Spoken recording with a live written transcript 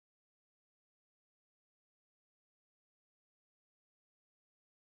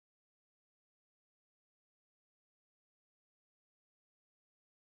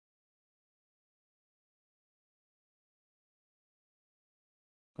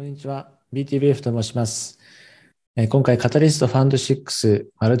こんにちは。BTBF と申します。今回、カタリストファンド6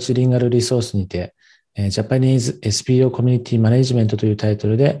マルチリンガルリソースにて、ジャパニーズ SPO コミュニティマネジメントというタイト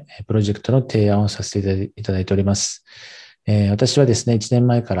ルで、プロジェクトの提案をさせていただいております。私はですね、1年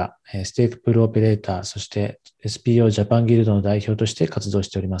前から、ステークプールオペレーター、そして SPO ジャパンギルドの代表として活動し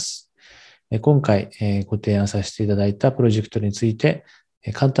ております。今回、ご提案させていただいたプロジェクトについて、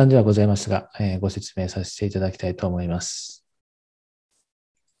簡単ではございますが、ご説明させていただきたいと思います。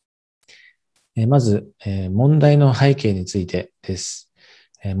まず、問題の背景についてです。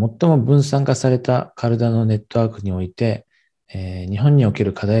最も分散化されたカルダノネットワークにおいて、日本におけ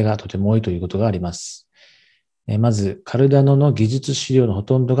る課題がとても多いということがあります。まず、カルダノの技術資料のほ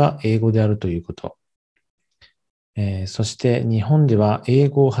とんどが英語であるということ。そして、日本では英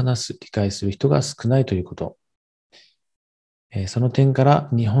語を話す、理解する人が少ないということ。その点から、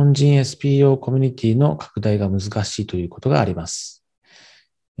日本人 SPO コミュニティの拡大が難しいということがあります。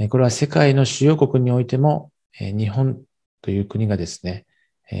これは世界の主要国においても、日本という国がですね、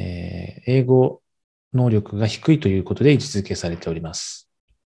英語能力が低いということで位置づけされております。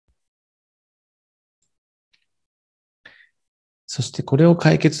そしてこれを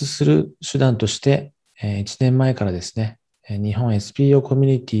解決する手段として、1年前からですね、日本 SPO コミ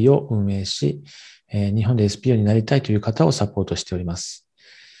ュニティを運営し、日本で SPO になりたいという方をサポートしております。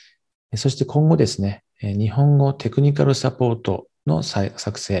そして今後ですね、日本語テクニカルサポートの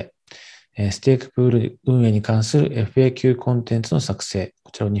作成、ステークプール運営に関する FAQ コンテンツの作成、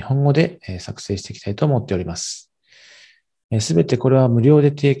こちらを日本語で作成していきたいと思っております。すべてこれは無料で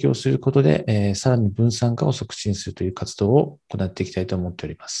提供することで、さらに分散化を促進するという活動を行っていきたいと思ってお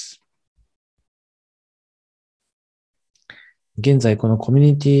ります。現在、このコミュ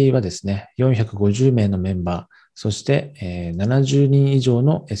ニティはですね、450名のメンバー、そして70人以上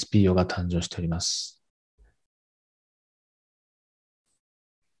の SPO が誕生しております。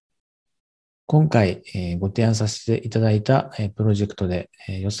今回ご提案させていただいたプロジェクトで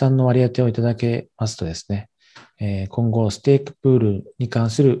予算の割り当てをいただけますとですね、今後ステークプールに関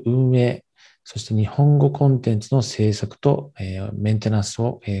する運営、そして日本語コンテンツの制作とメンテナンス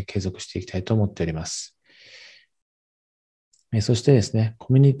を継続していきたいと思っております。そしてですね、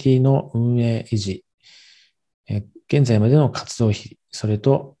コミュニティの運営維持、現在までの活動費、それ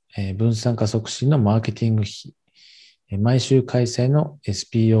と分散化促進のマーケティング費、毎週開催の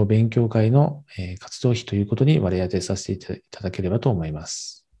SPO 勉強会の活動費ということに割り当てさせていただければと思いま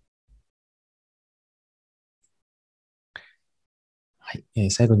す。は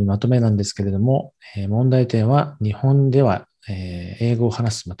い、最後にまとめなんですけれども、問題点は日本では英語を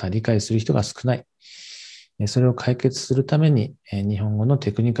話す、また理解する人が少ない。それを解決するために日本語の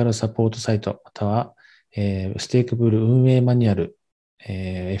テクニカルサポートサイト、またはステークブル運営マニュアル、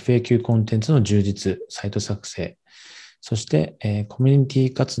FAQ コンテンツの充実、サイト作成、そして、コミュニテ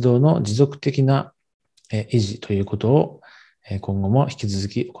ィ活動の持続的な、維持ということを、今後も引き続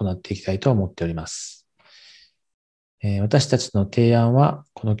き行っていきたいと思っております。私たちの提案は、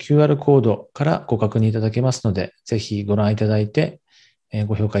この QR コードからご確認いただけますので、ぜひご覧いただいて、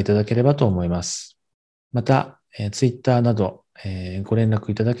ご評価いただければと思います。また、Twitter など、ご連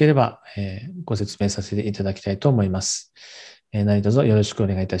絡いただければ、ご説明させていただきたいと思います。何卒よろしくお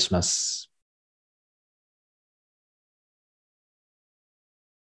願いいたします。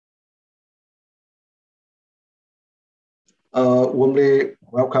Warmly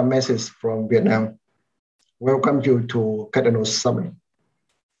welcome message from Vietnam. Welcome you to Cardano Summit.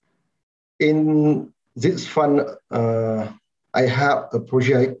 In this fund, I have a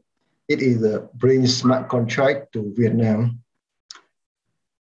project. It is a bring smart contract to Vietnam.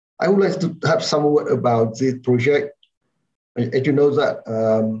 I would like to have some word about this project. As you know that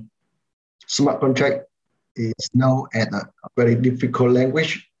smart contract is now at a very difficult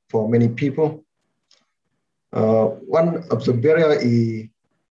language for many people. One of the barrier is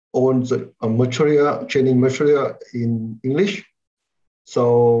on the material, training material in English.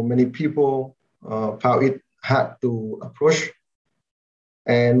 So many people found it hard to approach.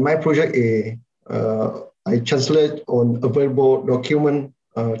 And my project is I translate on available document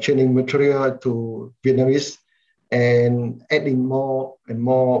training material to Vietnamese and adding more and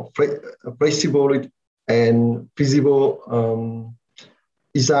more flexible and feasible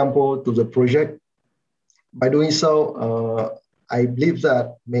example to the project. By doing so, I believe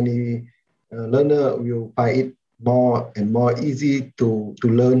that many learners will find it more and more easy to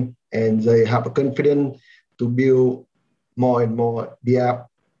learn, and they have a confidence to build more and more the app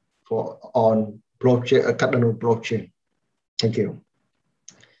on blockchain, Cardano blockchain. Thank you.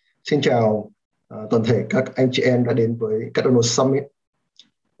 Xin chào toàn thể các anh chị em đã đến với Cardano Summit.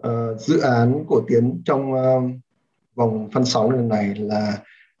 Dự án của Tiến trong vòng phân sóng lần này là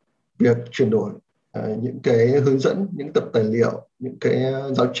việc chuyển đổi những cái hướng dẫn, những tập tài liệu, những cái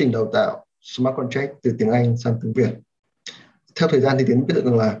giáo trình đào tạo smart contract từ tiếng Anh sang tiếng Việt. Theo thời gian thì Tiến biết được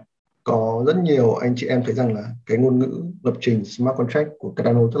rằng là có rất nhiều anh chị em thấy rằng là cái ngôn ngữ lập trình smart contract của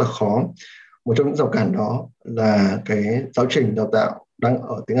Cardano rất là khó. Một trong những rào cản đó là cái giáo trình đào tạo đang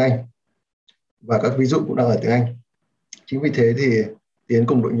ở tiếng Anh và các ví dụ cũng đang ở tiếng Anh. Chính vì thế thì Tiến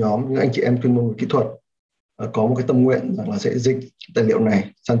cùng đội nhóm những anh chị em chuyên môn về kỹ thuật có một cái tâm nguyện rằng là sẽ dịch tài liệu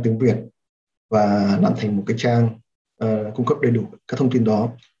này sang tiếng Việt và làm thành một cái trang cung cấp đầy đủ các thông tin đó.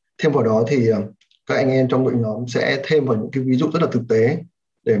 Thêm vào đó thì các anh em trong đội nhóm sẽ thêm vào những cái ví dụ rất là thực tế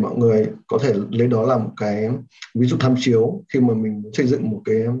để mọi người có thể lấy đó làm một cái ví dụ tham chiếu khi mà mình xây dựng một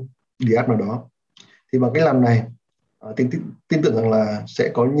cái DApp nào đó. Thì bằng cách làm này, tin tưởng rằng là sẽ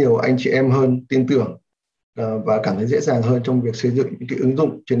có nhiều anh chị em hơn tin tưởng và cảm thấy dễ dàng hơn trong việc xây dựng những cái ứng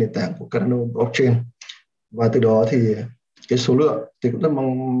dụng trên nền tảng của Cardano blockchain. Và từ đó thì cái số lượng thì cũng rất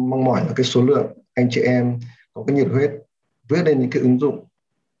mong mỏi là cái số lượng anh chị em có cái nhiệt huyết viết lên những cái ứng dụng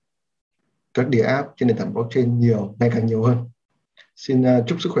các DApp trên nền tảng blockchain ngày càng nhiều hơn. Xin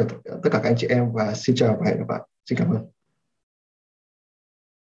chúc sức khỏe tất cả các anh chị em và xin chào và hẹn gặp lại. Xin cảm ơn.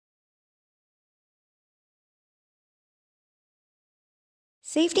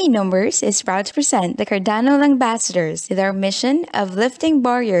 Safety Numbers is proud to present the Cardano Ambassadors with our mission of lifting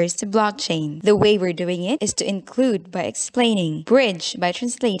barriers to blockchain. The way we're doing it is to include by explaining, bridge by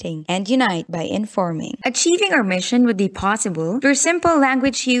translating, and unite by informing. Achieving our mission would be possible through simple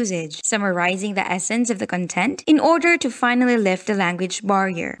language usage, summarizing the essence of the content in order to finally lift the language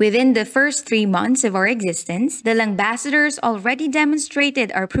barrier. Within the first 3 months of our existence, the Ambassadors already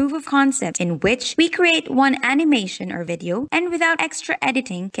demonstrated our proof of concept in which we create one animation or video and without extra editing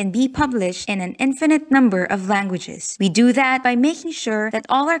can be published in an infinite number of languages. We do that by making sure that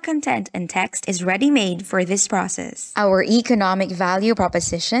all our content and text is ready-made for this process. Our economic value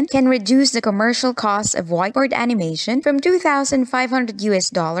proposition can reduce the commercial cost of whiteboard animation from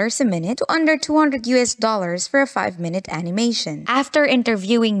 $2,500 a minute to under $200 for a 5-minute animation. After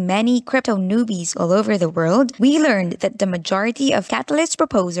interviewing many crypto newbies all over the world, we learned that the majority of Catalyst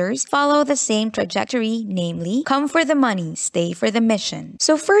proposers follow the same trajectory, namely, come for the money, stay for the mission.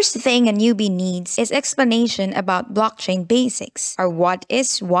 So first thing a newbie needs is explanation about blockchain basics. Our What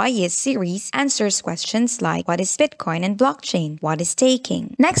Is, Why Is series answers questions like what is Bitcoin and blockchain? What is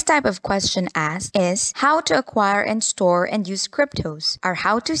staking? Next type of question asked is how to acquire and store and use cryptos. Our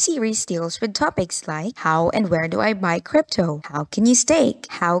How To series deals with topics like how and where do I buy crypto? How can you stake?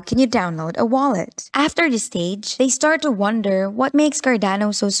 How can you download a wallet? After this stage, they start to wonder what makes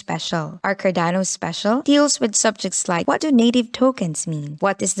Cardano so special. Our Cardano Special deals with subjects like what do native tokens mean?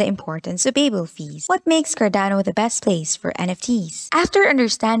 What is the importance of Babel fees? What makes Cardano the best place for NFTs? After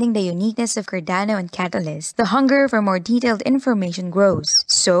understanding the uniqueness of Cardano and Catalyst, the hunger for more detailed information grows.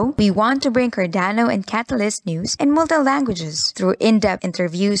 So, we want to bring Cardano and Catalyst news in multi-languages through in-depth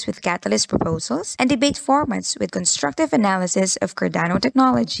interviews with Catalyst proposals and debate formats with constructive analysis of Cardano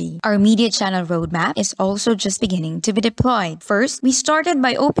technology. Our media channel roadmap is also just beginning to be deployed. First, we started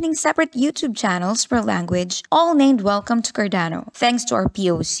by opening separate YouTube channels per language, all named Welcome to Cardano. Thanks to our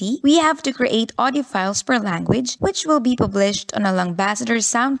POC, we have to create audio files per language, which will be published on a Ambassador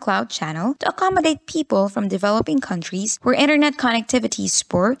SoundCloud channel to accommodate people from developing countries where internet connectivity is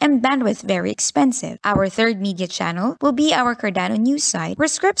poor and bandwidth very expensive. Our third media channel will be our Cardano news site, where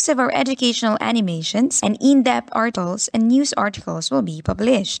scripts of our educational animations and in-depth articles and news articles will be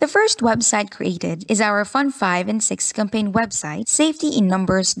published. The first website created is our Fund 5 and 6 campaign website,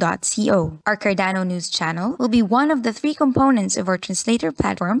 safetyinnumbers.co. Our Cardano news channel will be one of the 3 components of our translator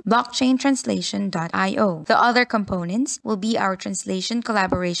platform, blockchaintranslation.io. The other components will be our translation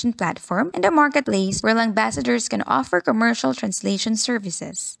collaboration platform and a marketplace where ambassadors can offer commercial translation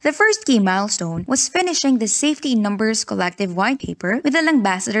services. The first key milestone was finishing the Safety in Numbers collective white paper with the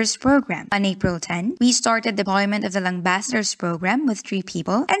Ambassadors program. On April 10, we started deployment of the Ambassadors program with 3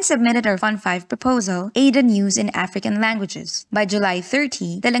 people and submitted our Fund 5 proposal, Aid News in African Languages. By July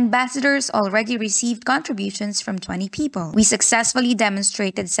 30, the Ambassadors already received contributions from 20 people. We successfully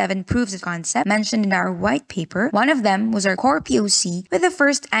demonstrated 7 proofs of concept mentioned in our white paper. One of them was our core POC with the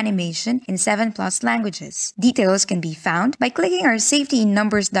first animation in 7+ languages. Details can be found by clicking our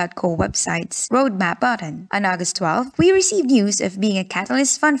safetyinnumbers.co website's roadmap button. On August 12, we received news of being a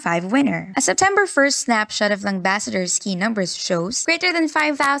Catalyst Fund 5 winner. A September 1st snapshot of Ambassador's key numbers shows greater than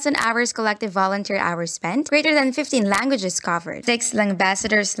 5,000 hours collective volunteer hours spent, greater than 15 languages covered, 6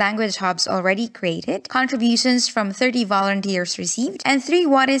 Ambassadors language hubs already created, contributions from 30 volunteers received received, and 3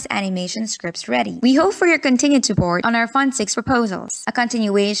 What Is animation scripts ready. We hope for your continued support on our Fund 6 proposals, a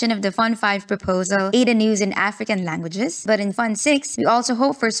continuation of the Fund 5 proposal, Ada News in African languages, but in Fund 6, we also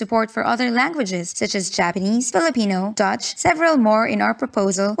hope for support for other languages such as Japanese, Filipino, Dutch, several more in our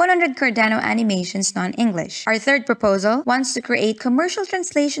proposal, 100 Cardano animations non-English. Our third proposal wants to create commercial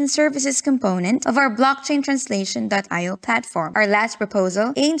translation services component of our blockchain translation.io platform. Our last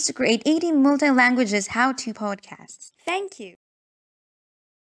proposal aims to create 80 multi-languages how-to podcasts. Thank you.